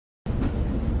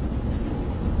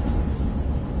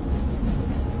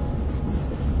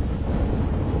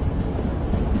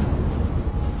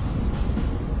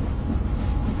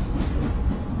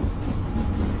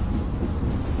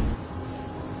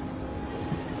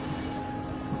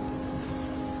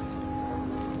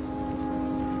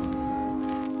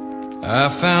I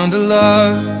found a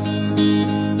love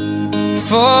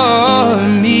for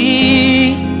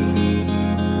me.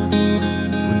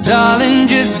 Well, darling,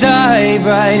 just dive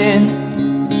right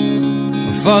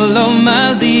in, follow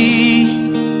my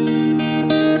lead.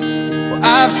 Well,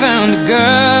 I found a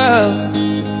girl,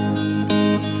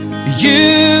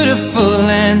 beautiful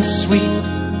and sweet.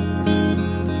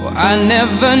 Well, I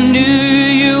never knew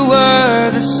you were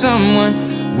the someone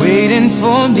waiting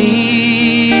for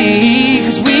me.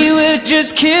 'Cause we were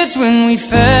just kids when we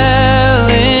fell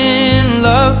in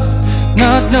love,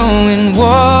 not knowing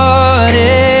what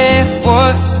it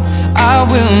was. I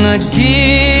will not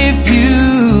give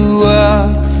you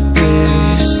up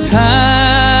this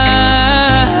time.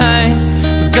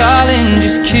 But darling,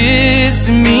 just kiss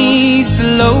me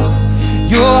slow.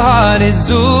 Your heart is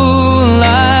all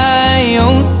I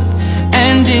own,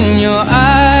 and in your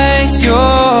eyes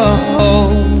you're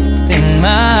holding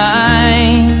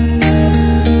mine.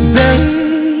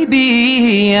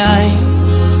 Baby, I'm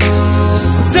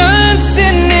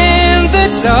dancing in the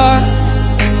dark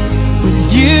with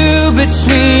you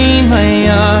between my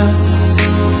arms,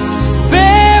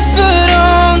 barefoot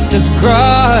on the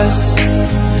grass.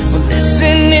 We're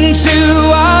listening to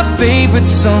our favorite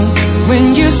song. When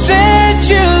you said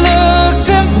you looked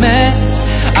a mess,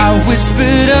 I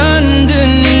whispered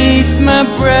underneath my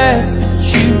breath that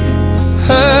you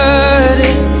heard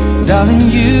it. Darling,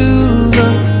 you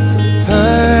look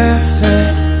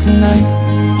perfect tonight.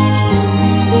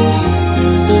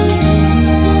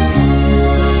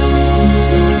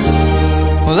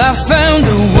 Well, I found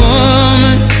a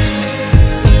woman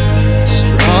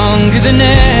stronger than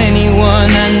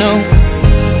anyone I know.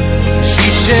 She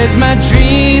shares my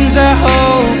dreams. I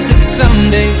hope that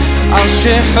someday I'll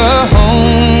share her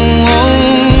home.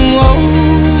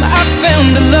 I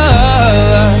found a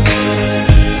love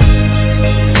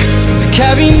to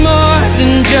carry more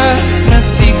than just my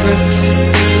secrets,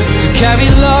 to carry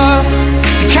love,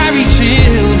 to carry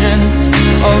children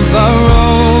of